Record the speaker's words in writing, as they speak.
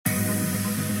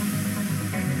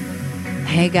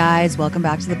Hey guys, welcome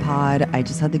back to the pod. I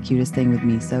just had the cutest thing with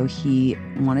Miso. He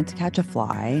wanted to catch a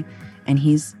fly and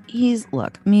he's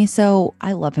look, Miso,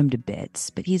 I love him to bits,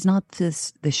 but he's not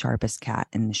the sharpest cat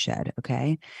in the shed,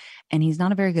 okay? And he's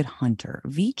not a very good hunter.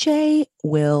 Viche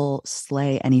will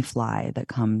slay any fly that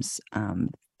comes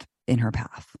in her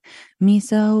path.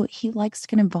 Miso, he likes to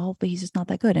get involved, but he's just not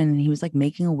that good. And he was like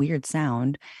making a weird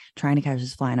sound trying to catch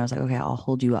this fly. And I was like, okay, I'll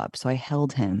hold you up. So I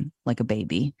held him like a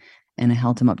baby and I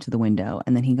held him up to the window.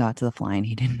 And then he got to the fly and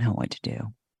he didn't know what to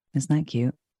do. Isn't that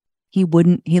cute? He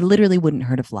literally wouldn't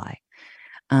hurt a fly.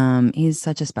 He's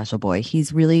such a special boy.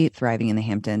 He's really thriving in the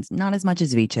Hamptons. Not as much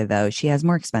as Vicha, though. She has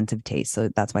more expensive taste, so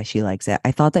that's why she likes it.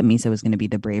 I thought that Misa was going to be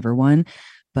the braver one,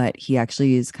 but he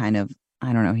actually is kind of,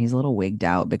 I don't know, he's a little wigged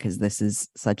out because this is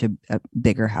such a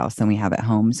bigger house than we have at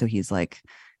home. So he's like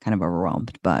kind of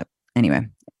overwhelmed. But anyway,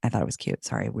 I thought it was cute.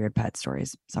 Sorry, weird pet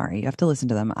stories. Sorry, you have to listen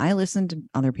to them. I listen to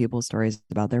other people's stories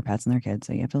about their pets and their kids,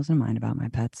 so you have to listen to mine about my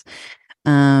pets.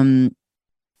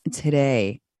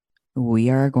 Today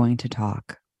we are going to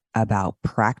talk about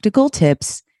practical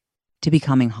tips to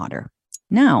becoming hotter.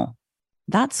 Now,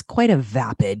 that's quite a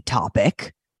vapid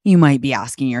topic. You might be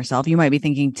asking yourself, you might be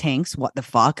thinking, Tanks, what the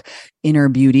fuck? Inner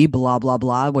beauty, blah, blah,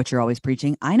 blah, what you're always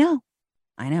preaching. I know.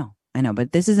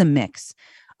 But this is a mix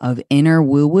of inner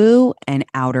woo woo and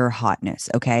outer hotness,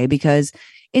 okay? Because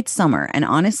it's summer. And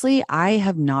honestly, I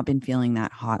have not been feeling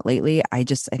that hot lately. I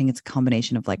think it's a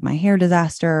combination of like my hair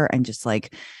disaster and just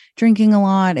like drinking a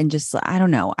lot and just, I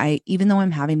don't know. Even though I'm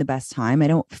having the best time, I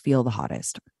don't feel the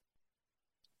hottest.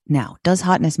 Now, does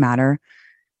hotness matter?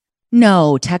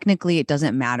 No, technically it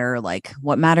doesn't matter. Like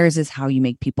what matters is how you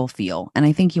make people feel. And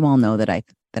I think you all know that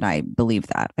I believe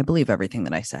that. I believe everything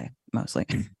that I say, mostly.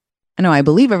 I know I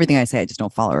believe everything I say. I just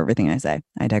don't follow everything I say.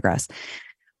 I digress.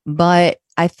 But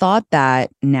I thought that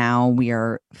now we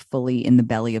are fully in the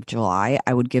belly of July,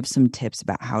 I would give some tips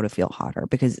about how to feel hotter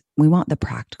because we want the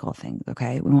practical things,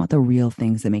 okay? We want the real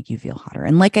things that make you feel hotter.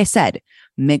 And like I said,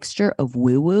 mixture of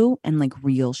woo-woo and like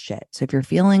real shit. So if you're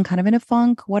feeling kind of in a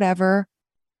funk, whatever,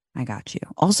 I got you.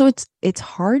 Also, it's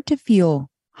hard to feel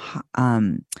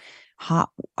hot.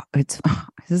 It's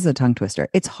this is a tongue twister.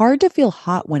 It's hard to feel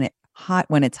hot when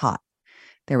it's hot.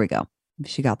 There we go.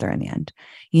 She got there in the end.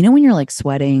 You know, when you're like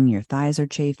sweating, your thighs are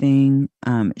chafing.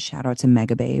 Shout out to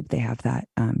Mega Babe. They have that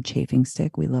chafing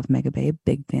stick. We love Mega Babe.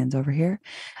 Big fans over here.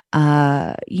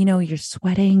 You're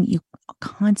sweating. You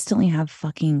constantly have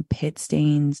fucking pit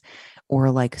stains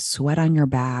or like sweat on your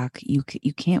back. You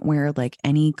can't wear like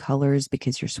any colors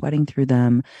because you're sweating through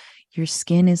them. Your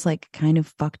skin is like kind of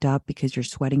fucked up because you're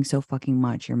sweating so fucking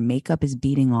much. Your makeup is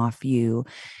beating off you.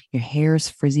 Your hair is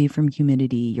frizzy from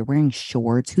humidity. You're wearing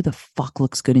shorts. Who the fuck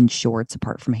looks good in shorts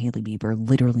apart from Hailey Bieber?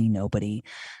 Literally nobody.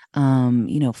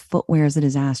 Footwear is a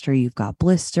disaster. You've got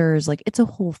blisters. Like it's a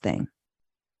whole thing.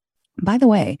 By the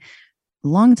way,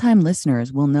 longtime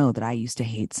listeners will know that I used to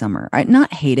hate summer. I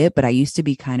not hate it, but I used to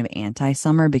be kind of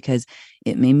anti-summer because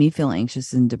it made me feel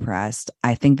anxious and depressed.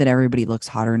 I think that everybody looks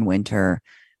hotter in winter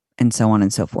and so on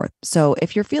and so forth. So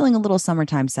if you're feeling a little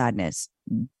summertime sadness,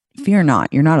 fear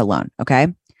not, you're not alone.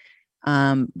 Okay.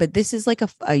 But this is like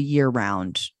a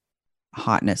year-round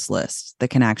hotness list that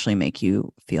can actually make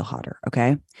you feel hotter.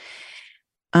 Okay.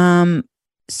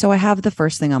 So I have the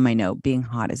first thing on my note, being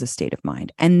hot is a state of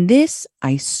mind. And this,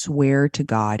 I swear to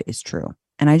God, is true.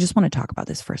 And I just want to talk about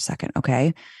this for a second.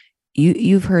 Okay.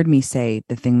 You've heard me say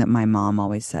the thing that my mom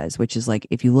always says, which is like,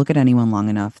 if you look at anyone long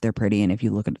enough, they're pretty. And if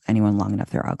you look at anyone long enough,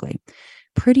 they're ugly.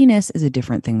 Prettiness is a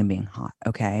different thing than being hot.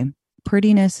 Okay.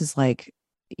 Prettiness is like,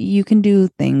 you can do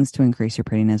things to increase your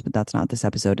prettiness, but that's not this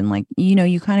episode. And like,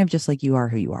 you kind of just like, you are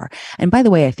who you are. And by the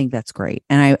way, I think that's great.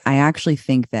 And I actually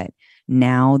think that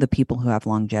now the people who have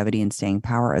longevity and staying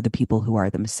power are the people who are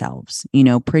themselves.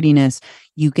 Prettiness,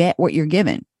 you get what you're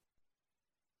given.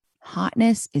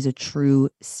 Hotness is a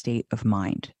true state of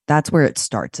mind. That's where it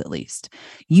starts, at least.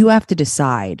 You have to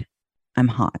decide, I'm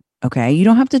hot. Okay. You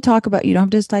don't have to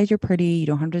decide you're pretty. You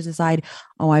don't have to decide,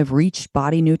 oh, I've reached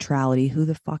body neutrality. Who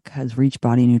the fuck has reached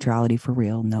body neutrality for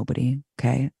real? Nobody.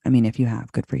 Okay. I mean, if you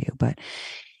have, good for you. But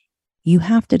you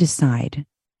have to decide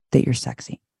that you're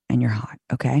sexy and you're hot.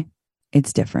 Okay.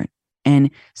 It's different.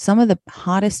 And some of the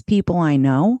hottest people I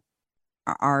know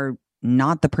are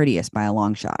not the prettiest by a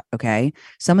long shot. Okay.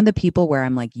 Some of the people where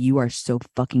I'm like, you are so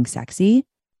fucking sexy,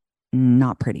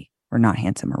 not pretty or not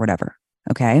handsome or whatever.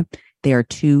 Okay. They are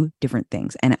two different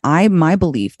things. And my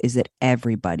belief is that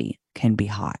everybody can be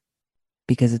hot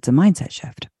because it's a mindset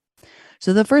shift.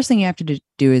 So the first thing you have to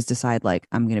do is decide like,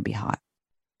 I'm going to be hot.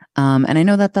 And I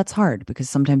know that that's hard because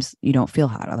sometimes you don't feel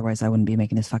hot. Otherwise I wouldn't be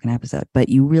making this fucking episode, but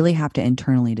you really have to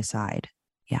internally decide,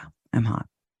 yeah, I'm hot.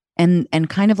 and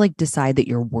kind of like decide that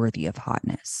you're worthy of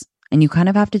hotness. And you kind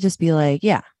of have to just be like,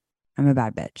 yeah, I'm a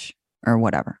bad bitch or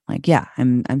whatever. Like, yeah,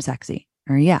 I'm sexy,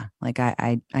 or yeah, like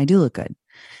I do look good.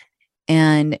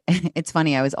 And it's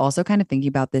funny. I was also kind of thinking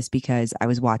about this because I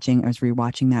was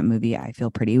rewatching that movie, I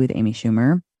Feel Pretty, with Amy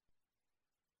Schumer.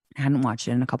 I hadn't watched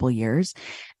it in a couple of years.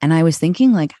 And I was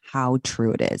thinking like how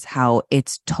true it is, how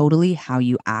it's totally how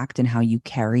you act and how you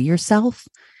carry yourself,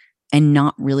 and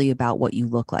not really about what you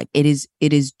look like. It is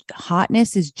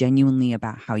hotness is genuinely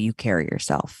about how you carry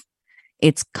yourself.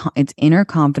 It's inner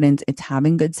confidence. It's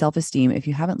having good self-esteem. If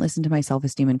you haven't listened to my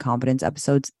self-esteem and confidence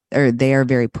episodes, or they are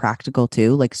very practical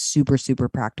too, like super, super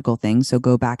practical things. So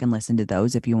go back and listen to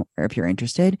those if you're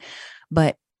interested.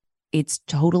 But it's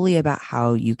totally about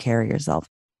how you carry yourself.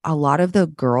 A lot of the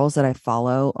girls that I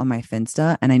follow on my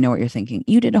Finsta, and I know what you're thinking,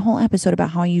 you did a whole episode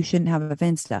about how you shouldn't have a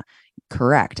Finsta.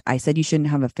 Correct. I said you shouldn't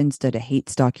have a Finsta to hate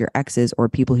stalk your exes or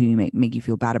people who make you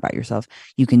feel bad about yourself.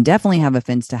 You can definitely have a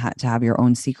Finsta to have your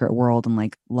own secret world and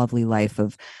like lovely life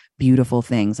of beautiful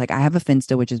things. Like I have a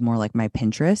Finsta, which is more like my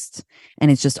Pinterest,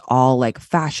 and it's just all like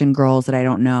fashion girls that I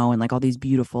don't know and like all these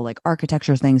beautiful like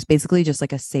architecture things, basically just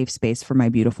like a safe space for my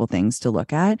beautiful things to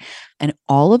look at. And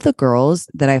all of the girls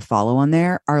that I follow on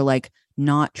there are like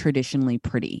not traditionally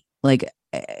pretty. Like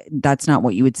that's not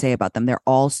what you would say about them. They're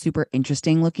all super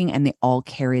interesting looking, and they all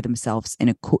carry themselves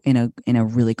in a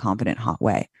really confident, hot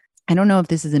way. I don't know if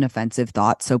this is an offensive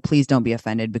thought, so please don't be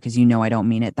offended because you know I don't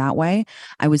mean it that way.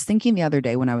 I was thinking the other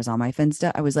day when I was on my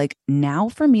Finsta, I was like, now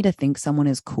for me to think someone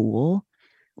is cool,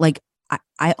 like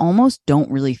I almost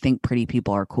don't really think pretty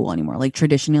people are cool anymore. Like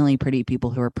traditionally pretty people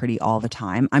who are pretty all the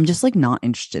time, I'm just like not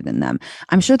interested in them.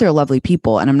 I'm sure they're lovely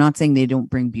people, and I'm not saying they don't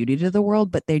bring beauty to the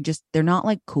world, but they're not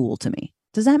like cool to me.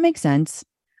 Does that make sense?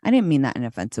 I didn't mean that in an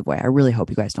offensive way. I really hope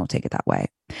you guys don't take it that way.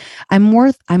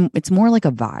 It's more like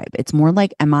a vibe. It's more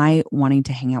like, am I wanting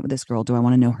to hang out with this girl? Do I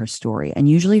want to know her story? And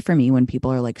usually for me, when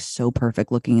people are like so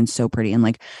perfect looking and so pretty and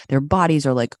like their bodies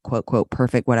are like quote, quote,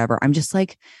 perfect, whatever, I'm just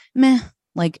like, meh,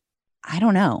 like, I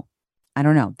don't know. I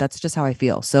don't know. That's just how I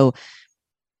feel. So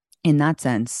in that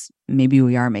sense, maybe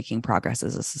we are making progress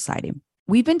as a society.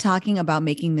 We've been talking about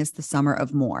making this the summer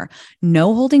of more.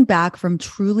 No holding back from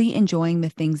truly enjoying the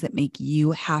things that make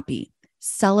you happy,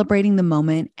 celebrating the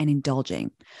moment and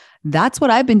indulging. That's what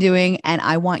I've been doing, and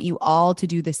I want you all to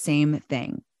do the same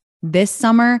thing. This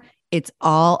summer, it's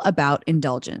all about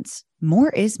indulgence.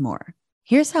 More is more.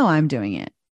 Here's how I'm doing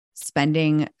it.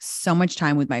 Spending so much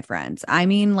time with my friends. I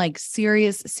mean, like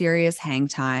serious, serious hang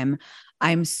time.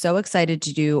 I'm so excited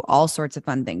to do all sorts of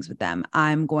fun things with them.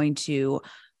 I'm going to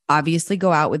obviously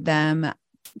go out with them,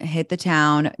 hit the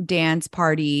town, dance,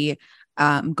 party,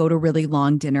 go to really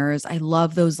long dinners. I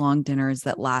love those long dinners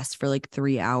that last for like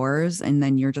 3 hours. And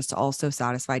then you're just all so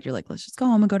satisfied. You're like, let's just go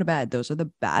home and go to bed. Those are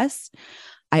the best.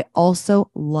 I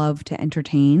also love to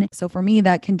entertain. So for me,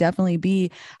 that can definitely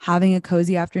be having a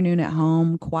cozy afternoon at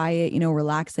home, quiet,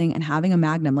 relaxing, and having a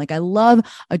Magnum. Like I love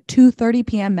a 2:30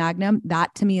 p.m. Magnum.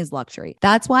 That to me is luxury.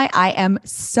 That's why I am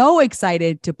so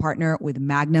excited to partner with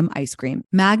Magnum Ice Cream.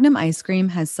 Magnum Ice Cream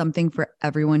has something for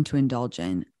everyone to indulge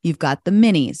in. You've got the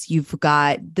minis, you've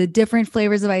got the different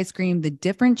flavors of ice cream, the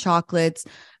different chocolates,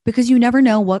 because you never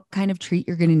know what kind of treat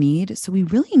you're going to need. So we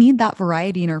really need that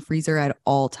variety in our freezer at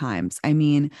all times. I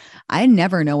mean, I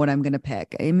never know what I'm going to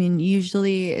pick. I mean,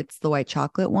 usually it's the white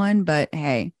chocolate one, but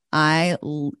hey,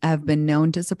 have been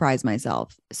known to surprise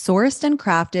myself. Sourced and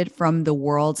crafted from the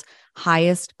world's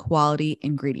highest quality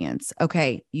ingredients.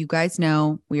 Okay, you guys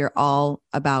know we are all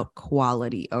about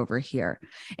quality over here.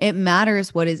 It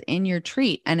matters what is in your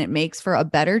treat, and it makes for a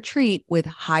better treat with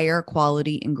higher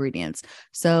quality ingredients.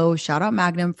 So shout out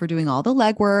Magnum for doing all the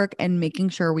legwork and making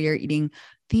sure we are eating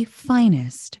the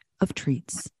finest of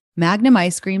treats. Magnum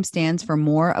ice cream stands for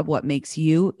more of what makes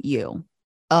you, you.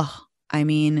 Ugh, I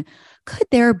mean, could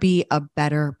there be a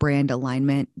better brand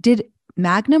alignment? Did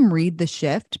Magnum read the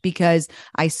shift? Because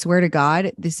I swear to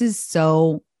God, this is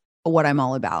so what I'm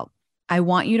all about. I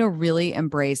want you to really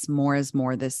embrace more is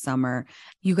more this summer.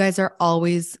 You guys are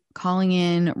always calling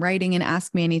in, writing, and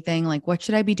ask me anything like, what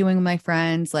should I be doing with my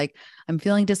friends? Like, I'm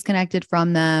feeling disconnected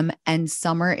from them. And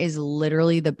summer is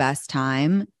literally the best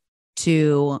time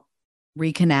to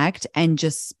reconnect and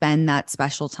just spend that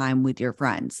special time with your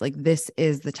friends. Like, this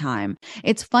is the time.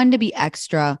 It's fun to be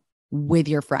extra with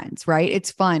your friends, right?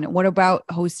 It's fun. What about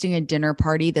hosting a dinner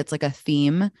party that's like a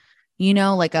theme,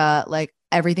 like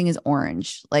everything is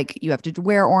orange. Like you have to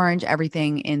wear orange.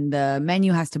 Everything in the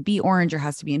menu has to be orange or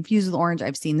has to be infused with orange.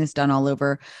 I've seen this done all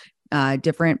over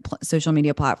different social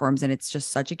media platforms. And it's just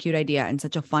such a cute idea and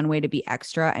such a fun way to be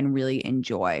extra and really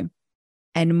enjoy.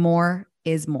 And more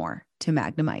is more to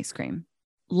Magnum Ice Cream.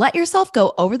 Let yourself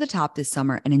go over the top this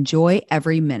summer and enjoy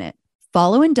every minute.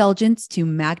 Follow Indulgence to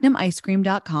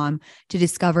magnumicecream.com to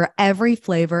discover every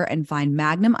flavor and find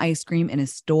Magnum ice cream in a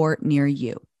store near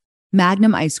you.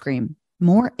 Magnum ice cream.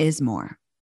 More is more.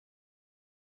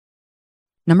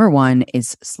 Number one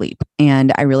is sleep.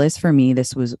 And I realized for me,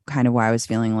 this was kind of why I was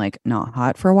feeling like not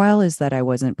hot for a while, is that I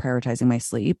wasn't prioritizing my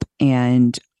sleep.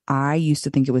 And I used to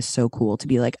think it was so cool to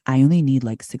be like, I only need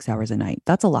like 6 hours a night.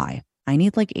 That's a lie. I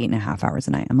need like 8.5 hours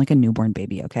a night. I'm like a newborn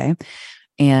baby. Okay.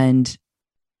 And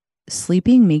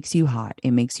sleeping makes you hot.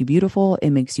 It makes you beautiful. It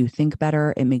makes you think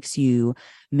better. It makes you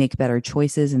make better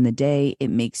choices in the day. It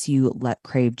makes you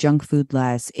crave junk food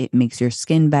less. It makes your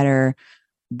skin better.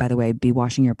 By the way, be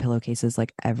washing your pillowcases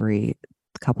like every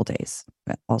couple days,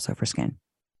 but also for skin.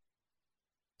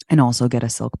 And also get a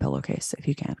silk pillowcase if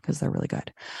you can, because they're really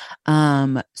good.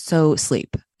 So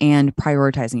sleep and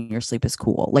prioritizing your sleep is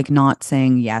cool. Like not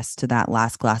saying yes to that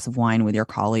last glass of wine with your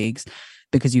colleagues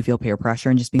because you feel peer pressure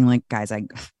and just being like, guys,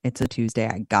 it's a Tuesday.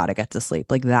 I gotta get to sleep.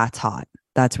 Like that's hot.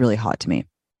 That's really hot to me.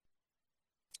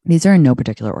 These are in no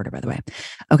particular order, by the way.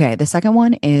 Okay. The second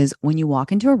one is when you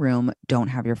walk into a room, don't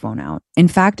have your phone out. In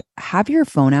fact, have your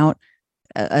phone out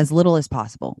as little as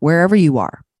possible, wherever you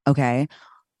are. Okay.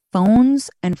 Phones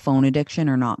and phone addiction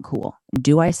are not cool.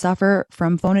 Do I suffer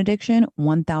from phone addiction?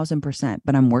 1000%,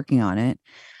 but I'm working on it.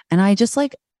 And I just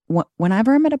like,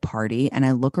 whenever I'm at a party and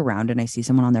I look around and I see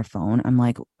someone on their phone, I'm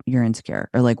like, you're insecure,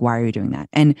 or like, why are you doing that?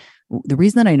 And the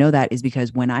reason that I know that is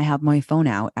because when I have my phone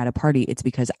out at a party, it's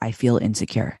because I feel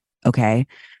insecure. Okay.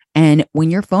 And when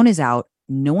your phone is out,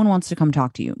 no one wants to come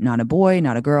talk to you. Not a boy,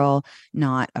 not a girl,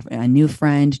 not a new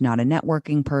friend, not a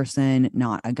networking person,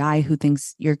 not a guy who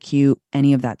thinks you're cute,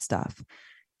 any of that stuff.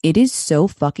 It is so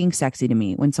fucking sexy to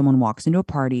me when someone walks into a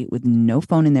party with no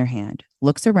phone in their hand,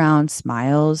 looks around,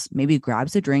 smiles, maybe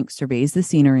grabs a drink, surveys the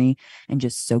scenery, and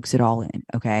just soaks it all in.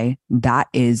 Okay. That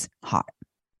is hot.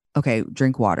 Okay.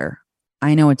 Drink water.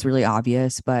 I know it's really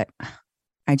obvious, but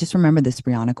I just remember this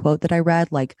Rihanna quote that I read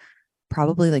like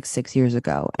probably like 6 years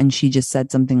ago. And she just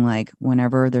said something like,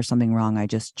 whenever there's something wrong, I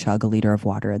just chug a liter of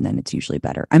water and then it's usually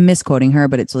better. I'm misquoting her,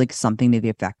 but it's like something to the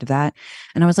effect of that.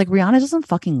 And I was like, Rihanna doesn't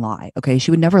fucking lie. Okay.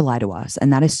 She would never lie to us.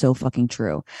 And that is so fucking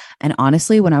true. And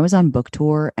honestly, when I was on book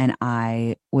tour and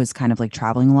I was kind of like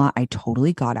traveling a lot, I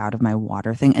totally got out of my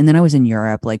water thing. And then I was in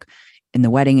Europe, like in the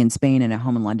wedding in Spain and at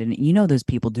home in London. You know, those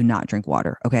people do not drink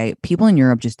water. Okay. People in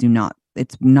Europe just do not.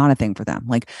 It's not a thing for them.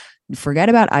 Like, forget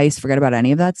about ice, forget about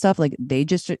any of that stuff. Like,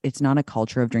 it's not a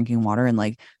culture of drinking water. And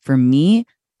like, for me,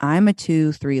 I'm a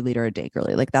 2-3 liter a day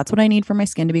girly. Like, that's what I need for my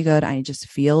skin to be good. I just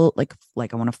feel like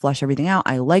I want to flush everything out.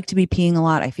 I like to be peeing a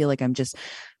lot. I feel like I'm just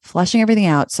flushing everything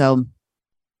out. So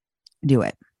do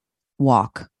it.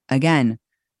 Walk. Again,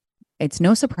 it's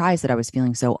no surprise that I was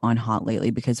feeling so unhot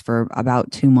lately because for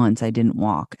about 2 months I didn't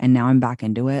walk and now I'm back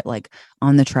into it, like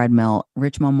on the treadmill,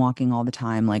 rich mom walking all the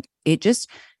time. Like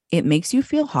it makes you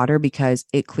feel hotter because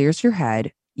it clears your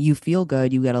head. You feel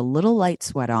good. You get a little light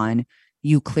sweat on,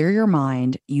 you clear your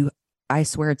mind. I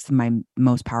swear it's my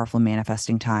most powerful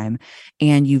manifesting time,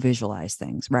 and you visualize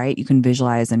things, right? You can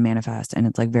visualize and manifest, and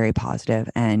it's like very positive.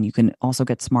 And you can also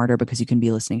get smarter because you can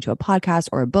be listening to a podcast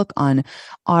or a book on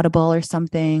Audible or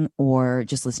something, or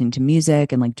just listening to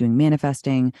music and like doing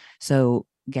manifesting. So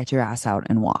get your ass out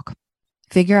and walk.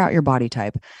 Figure out your body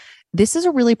type. This is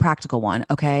a really practical one.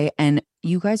 Okay. And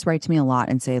you guys write to me a lot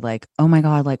and say like, oh my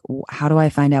God, like, how do I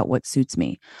find out what suits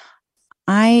me?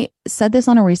 I said this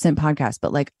on a recent podcast,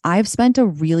 but like I've spent a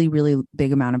really, really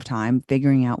big amount of time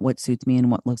figuring out what suits me and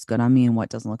what looks good on me and what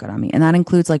doesn't look good on me. And that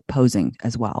includes like posing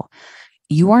as well.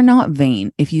 You are not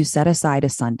vain if you set aside a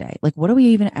Sunday. Like, what do we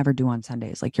even ever do on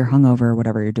Sundays? Like, you're hungover or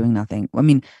whatever, you're doing nothing. I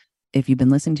mean, if you've been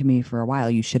listening to me for a while,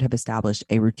 you should have established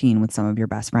a routine with some of your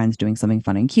best friends doing something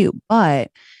fun and cute.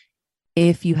 But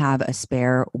if you have a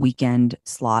spare weekend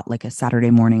slot, like a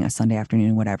Saturday morning, a Sunday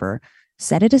afternoon, whatever,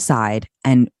 set it aside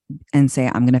and say,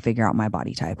 I'm going to figure out my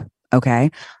body type.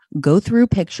 Okay. Go through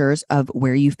pictures of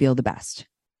where you feel the best.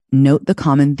 Note the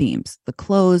common themes, the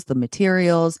clothes, the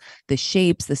materials, the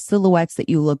shapes, the silhouettes that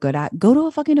you look good at. Go to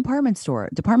a fucking department store.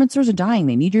 Department stores are dying.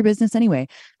 They need your business anyway.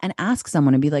 And ask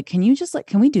someone and be like, can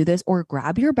we do this? Or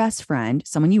grab your best friend,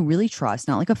 someone you really trust,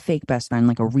 not like a fake best friend,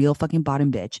 like a real fucking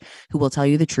bottom bitch who will tell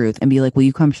you the truth and be like, will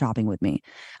you come shopping with me?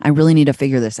 I really need to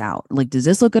figure this out. Like, does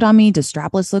this look good on me? Does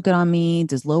strapless look good on me?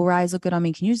 Does low rise look good on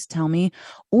me? Can you just tell me?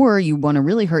 Or you want to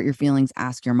really hurt your feelings,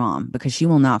 ask your mom, because she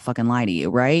will not fucking lie to you,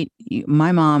 right?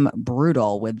 My mom,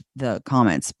 brutal with the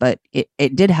comments, but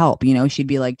it did help. She'd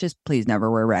be like, just please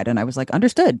never wear red. And I was like,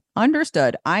 understood.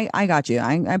 I got you.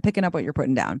 I'm picking up what you're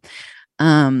putting down.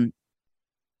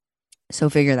 So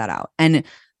figure that out. And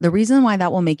The reason why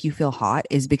that will make you feel hot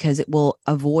is because it will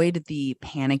avoid the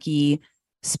panicky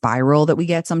spiral that we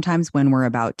get sometimes when we're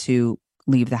about to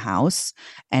leave the house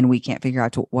and we can't figure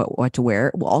out what to wear.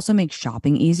 It will also make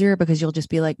shopping easier because you'll just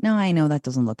be like, no, I know that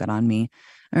doesn't look good on me.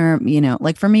 Or,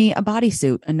 like for me, a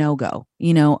bodysuit, a no-go.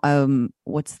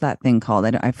 What's that thing called?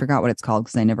 I forgot what it's called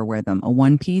because I never wear them. A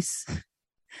one piece,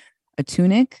 a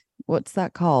tunic. What's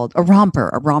that called? A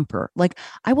romper. Like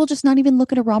I will just not even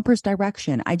look at a romper's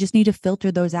direction. I just need to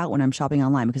filter those out when I'm shopping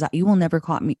online because you will never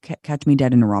catch me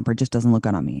dead in a romper. It just doesn't look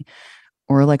good on me.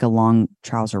 Or like a long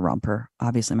trouser romper.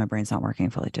 Obviously, my brain's not working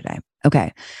fully today.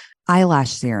 Okay.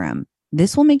 Eyelash serum.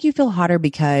 This will make you feel hotter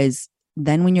because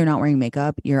then when you're not wearing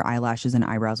makeup, your eyelashes and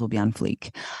eyebrows will be on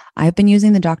fleek. I've been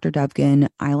using the Dr. Dovkin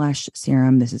eyelash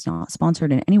serum. This is not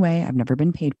sponsored in any way. I've never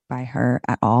been paid by her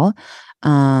at all.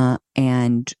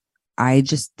 And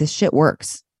this shit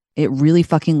works. It really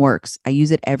fucking works. I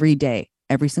use it every day.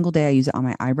 Every single day I use it on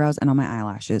my eyebrows and on my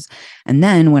eyelashes. And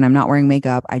then when I'm not wearing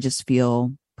makeup, I just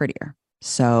feel prettier.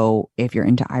 So if you're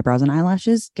into eyebrows and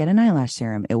eyelashes, get an eyelash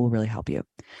serum. It will really help you.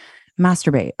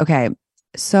 Masturbate. Okay.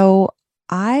 So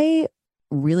I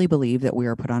really believe that we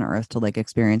are put on earth to like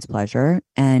experience pleasure.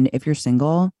 And if you're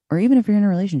single or even if you're in a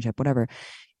relationship, whatever,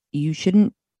 you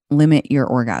shouldn't limit your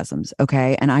orgasms.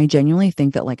 Okay. And I genuinely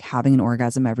think that like having an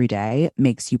orgasm every day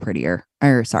makes you prettier.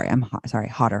 Or sorry,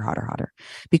 hotter.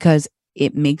 Because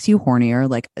it makes you hornier.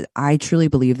 Like I truly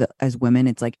believe that as women,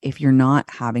 it's like if you're not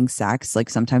having sex, like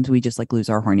sometimes we just like lose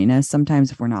our horniness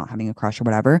sometimes if we're not having a crush or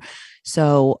whatever.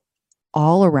 So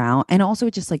all around, and also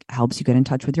it just like helps you get in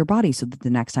touch with your body so that the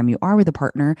next time you are with a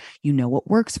partner, you know what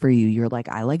works for you. You're like,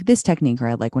 I like this technique, or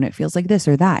I like when it feels like this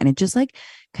or that. And it just like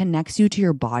connects you to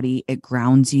your body. It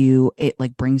grounds you. It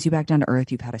like brings you back down to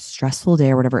earth. You've had a stressful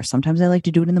day or whatever. Sometimes I like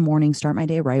to do it in the morning, start my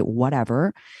day right,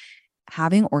 whatever.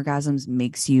 Having orgasms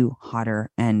makes you hotter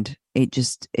and it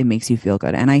makes you feel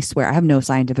good. And I swear, I have no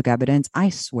scientific evidence. I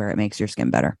swear it makes your skin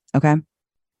better. Okay.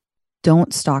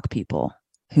 Don't stalk people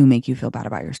who make you feel bad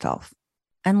about yourself.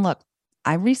 And look,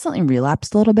 I recently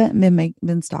relapsed a little bit and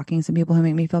been stalking some people who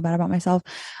make me feel bad about myself.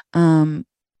 But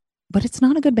it's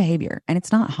not a good behavior and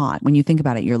it's not hot. When you think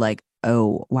about it, you're like,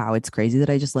 oh, wow, it's crazy that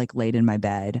I just like laid in my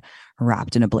bed,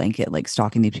 wrapped in a blanket, like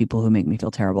stalking these people who make me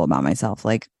feel terrible about myself.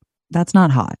 Like, that's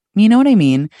not hot. You know what I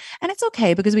mean? And it's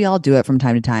okay because we all do it from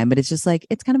time to time, but it's just like,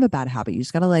 it's kind of a bad habit. You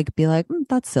just got to like be like,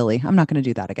 that's silly. I'm not going to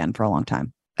do that again for a long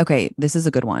time. Okay, this is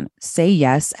a good one. Say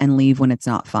yes and leave when it's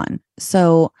not fun.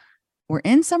 So we're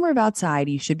in summer of outside.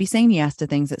 You should be saying yes to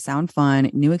things that sound fun,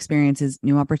 new experiences,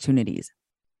 new opportunities.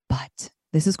 But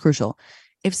this is crucial.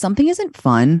 If something isn't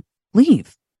fun,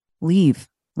 leave.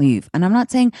 And I'm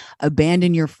not saying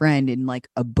abandon your friend in like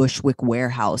a Bushwick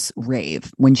warehouse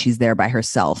rave when she's there by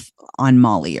herself on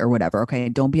Molly or whatever. Okay.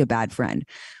 Don't be a bad friend.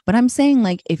 But I'm saying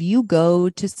like if you go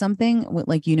to something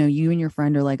like, you and your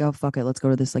friend are like, oh, fuck it, let's go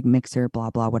to this like mixer,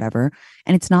 blah, blah, whatever.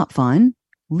 And it's not fun.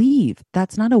 Leave.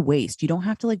 That's not a waste. You don't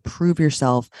have to like prove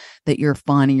yourself that you're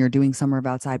fun and you're doing summer of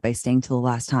outside by staying till the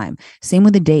last time. Same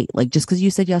with a date. Like just because you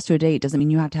said yes to a date doesn't mean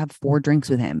you have to have 4 drinks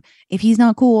with him. If he's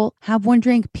not cool, have 1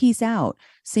 drink, peace out.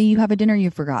 Say you have a dinner you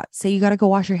forgot. Say you got to go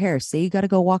wash your hair. Say you got to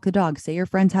go walk the dog. Say your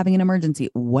friend's having an emergency.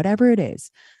 Whatever it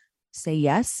is, say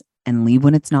yes and leave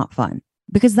when it's not fun.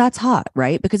 Because that's hot,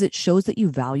 right? Because it shows that you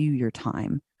value your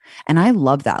time. And I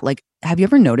love that. Like, have you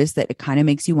ever noticed that it kind of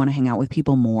makes you want to hang out with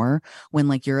people more when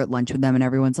like you're at lunch with them and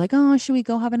everyone's like, oh, should we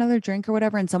go have another drink or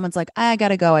whatever? And someone's like, I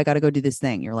gotta go do this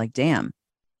thing. You're like, damn,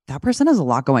 that person has a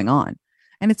lot going on.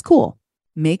 And it's cool.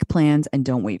 Make plans and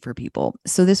don't wait for people.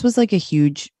 So this was like a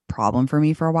huge problem for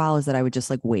me for a while, is that I would just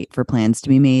like wait for plans to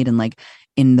be made. And like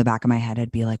in the back of my head,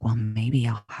 I'd be like, well, maybe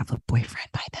I'll have a boyfriend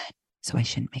by then, so I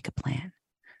shouldn't make a plan.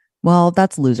 Well,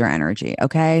 that's loser energy.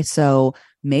 Okay. So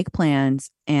make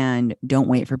plans and don't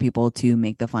wait for people to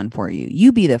make the fun for you.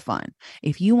 You be the fun.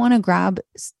 If you want to grab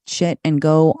shit and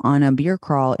go on a beer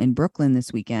crawl in Brooklyn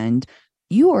this weekend,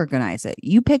 you organize it.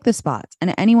 You pick the spots,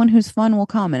 and anyone who's fun will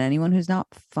come, and anyone who's not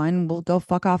fun will go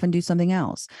fuck off and do something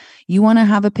else. You want to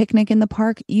have a picnic in the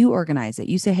park, you organize it.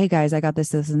 You say, hey guys, I got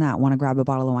this, and that. Want to grab a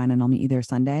bottle of wine and I'll meet you there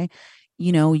Sunday.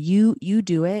 You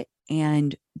do it,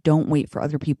 and don't wait for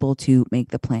other people to make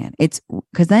the plan. It's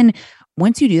because then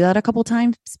once you do that a couple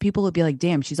times, people will be like,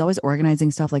 damn, she's always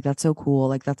organizing stuff. Like, that's so cool.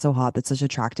 Like, that's so hot. That's such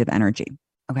attractive energy.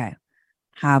 Okay.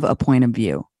 Have a point of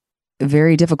view.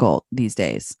 Very difficult these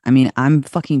days. I mean, I'm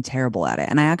fucking terrible at it.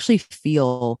 And I actually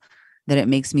feel that it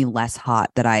makes me less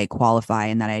hot that I qualify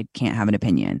and that I can't have an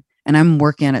opinion. And I'm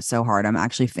working on it so hard. I'm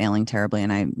actually failing terribly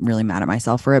and I'm really mad at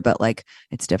myself for it. But like,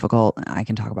 it's difficult. I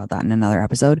can talk about that in another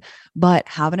episode. But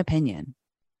have an opinion.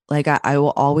 Like I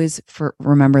will always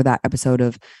remember that episode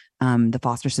of the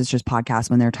Foster Sisters podcast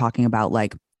when they're talking about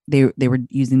like they were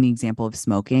using the example of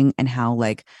smoking and how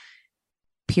like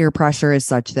peer pressure is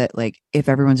such that like if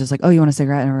everyone's just like, oh, you want a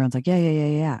cigarette? And everyone's like,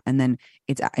 yeah. And then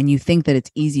and you think that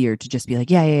it's easier to just be like,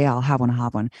 yeah, I'll have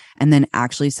one. And then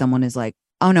actually someone is like,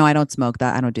 oh no, I don't smoke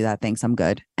that. I don't do that. Thanks. I'm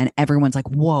good. And everyone's like,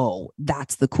 whoa,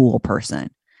 that's the cool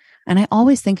person. And I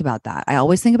always think about that. I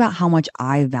always think about how much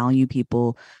I value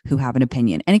people who have an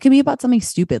opinion. And it can be about something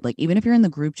stupid. Like even if you're in the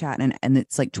group chat and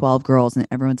it's like 12 girls and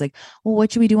everyone's like, well,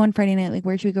 what should we do on Friday night? Like,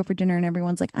 where should we go for dinner? And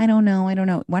everyone's like, I don't know.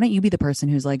 Why don't you be the person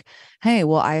who's like, hey,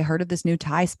 well, I heard of this new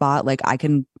Thai spot. Like I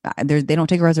can, they don't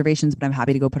take reservations, but I'm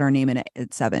happy to go put our name in it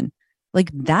at 7. Like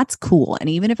that's cool. And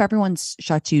even if everyone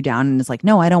shuts you down and is like,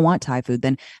 no, I don't want Thai food,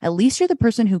 then at least you're the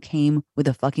person who came with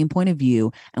a fucking point of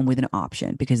view and with an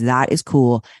option, because that is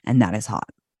cool and that is hot.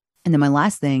 And then my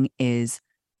last thing is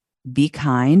be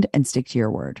kind and stick to your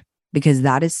word, because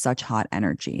that is such hot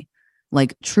energy.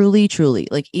 Like truly,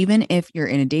 like even if you're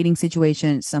in a dating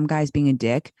situation, some guy's being a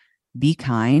dick, be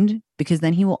kind, because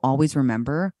then he will always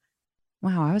remember,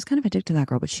 wow, I was kind of addicted to that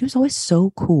girl, but she was always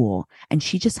so cool. And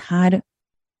she just had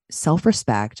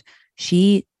self-respect.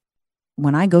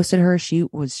 When I ghosted her, she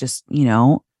was just,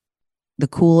 the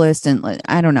coolest. And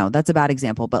I don't know, that's a bad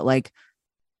example, but like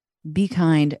be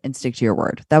kind and stick to your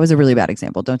word. That was a really bad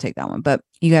example. Don't take that one, but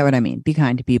you get what I mean. Be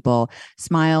kind to people,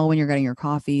 smile when you're getting your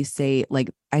coffee, say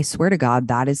like, I swear to God,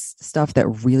 that is stuff that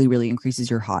really, really increases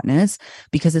your hotness,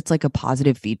 because it's like a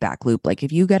positive feedback loop. Like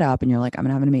if you get up and you're like, I'm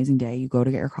gonna have an amazing day, you go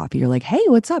to get your coffee, you're like, hey,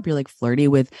 what's up? You're like flirty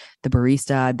with the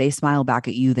barista, they smile back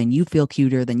at you, then you feel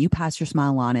cuter, then you pass your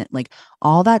smile on it. Like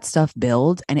all that stuff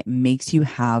builds and it makes you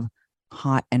have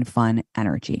hot and fun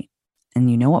energy.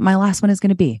 And you know what my last one is going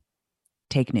to be?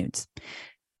 Take nudes.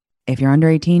 If you're under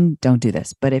 18, don't do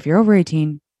this. But if you're over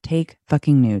 18, take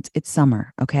fucking nudes. It's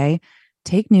summer, okay?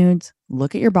 Take nudes,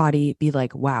 look at your body, be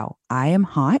like, wow, I am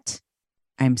hot.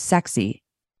 I'm sexy.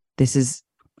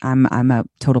 I'm a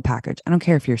total package. I don't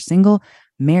care if you're single,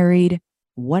 married,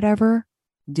 whatever,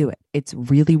 do it. It's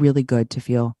really, really good to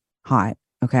feel hot,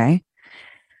 okay?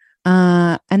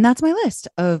 And that's my list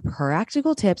of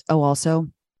practical tips. Oh, also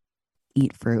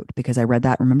eat fruit, because I read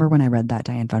that. Remember when I read that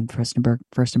Diane von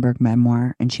Furstenberg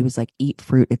memoir, and she was like, eat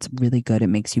fruit. It's really good. It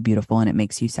makes you beautiful and it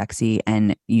makes you sexy,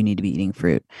 and you need to be eating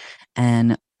fruit.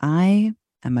 And I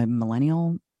am a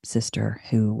millennial sister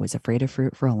who was afraid of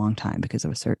fruit for a long time because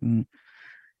of a certain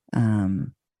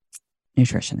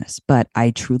nutritionist. But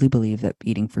I truly believe that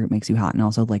eating fruit makes you hot. And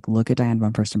also like, look at Diane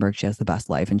von Furstenberg. She has the best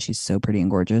life and she's so pretty and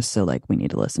gorgeous. So like, we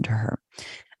need to listen to her.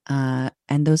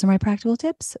 And those are my practical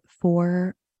tips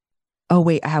for. Oh,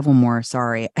 wait, I have one more.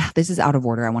 Sorry. This is out of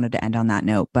order. I wanted to end on that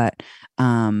note, but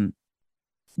don't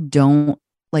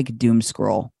like doom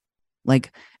scroll.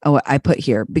 Like, oh, I put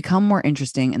here, become more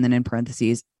interesting. And then in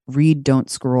parentheses, read, don't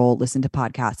scroll, listen to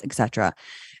podcasts, etc.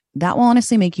 That will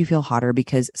honestly make you feel hotter,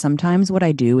 because sometimes what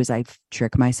I do is I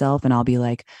trick myself and I'll be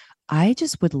like, I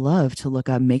just would love to look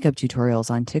up makeup tutorials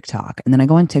on TikTok. And then I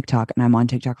go on TikTok and I'm on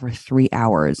TikTok for 3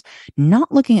 hours,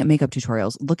 not looking at makeup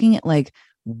tutorials, looking at like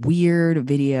weird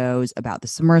videos about the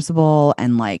submersible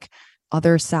and like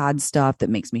other sad stuff that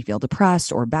makes me feel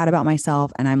depressed or bad about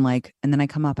myself. And I'm like, and then I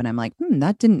come up and I'm like,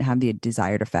 that didn't have the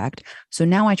desired effect. So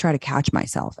now I try to catch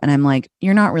myself and I'm like,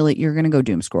 you're going to go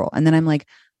doom scroll. And then I'm like,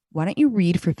 why don't you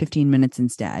read for 15 minutes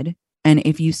instead? And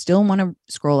if you still want to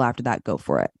scroll after that, go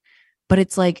for it. But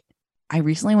it's like, I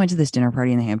recently went to this dinner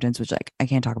party in the Hamptons, which like I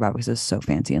can't talk about because it's so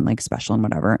fancy and like special and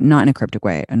whatever, not in a cryptic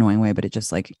way, annoying way, but it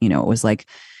just like, it was like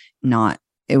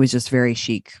it was just very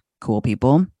chic, cool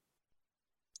people.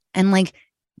 And like,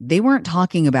 they weren't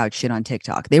talking about shit on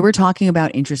TikTok. They were talking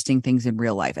about interesting things in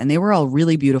real life. And they were all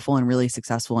really beautiful and really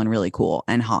successful and really cool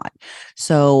and hot.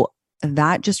 So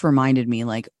that just reminded me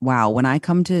like, wow, when I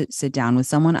come to sit down with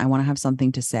someone, I want to have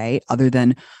something to say other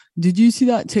than, did you see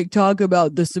that TikTok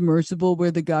about the submersible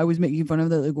where the guy was making fun of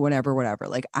the, like, whatever.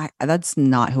 Like that's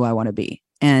not who I want to be.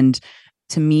 And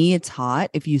to me, it's hot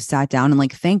if you sat down and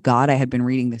like, thank God I had been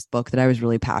reading this book that I was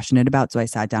really passionate about. So I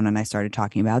sat down and I started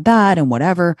talking about that and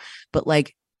whatever. But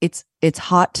like, it's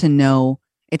hot to know,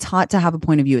 it's hot to have a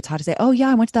point of view. It's hot to say, oh yeah,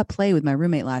 I went to that play with my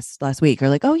roommate last week. Or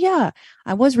like, oh yeah,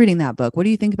 I was reading that book. What do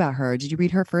you think about her? Did you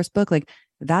read her first book? Like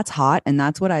that's hot. And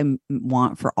that's what I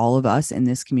want for all of us in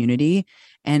this community.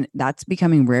 And that's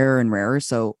becoming rarer and rarer.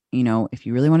 So, if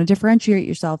you really want to differentiate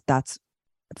yourself, that's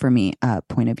for me, a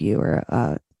point of view or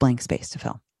a blank space to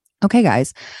fill. Okay,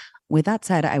 guys. With that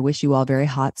said, I wish you all very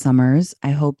hot summers. I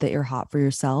hope that you're hot for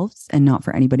yourselves and not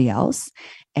for anybody else.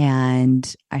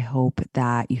 And I hope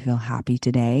that you feel happy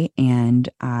today. And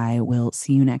I will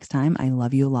see you next time. I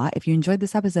love you a lot. If you enjoyed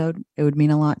this episode, it would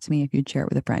mean a lot to me if you'd share it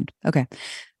with a friend. Okay.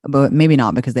 but maybe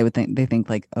not, because they think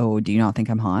like, oh, do you not think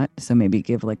I'm hot? So maybe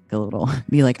give like a little,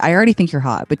 be like, I already think you're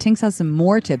hot, but Tinks has some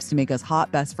more tips to make us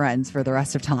hot best friends for the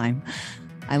rest of time.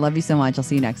 I love you so much. I'll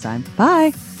see you next time.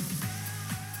 Bye.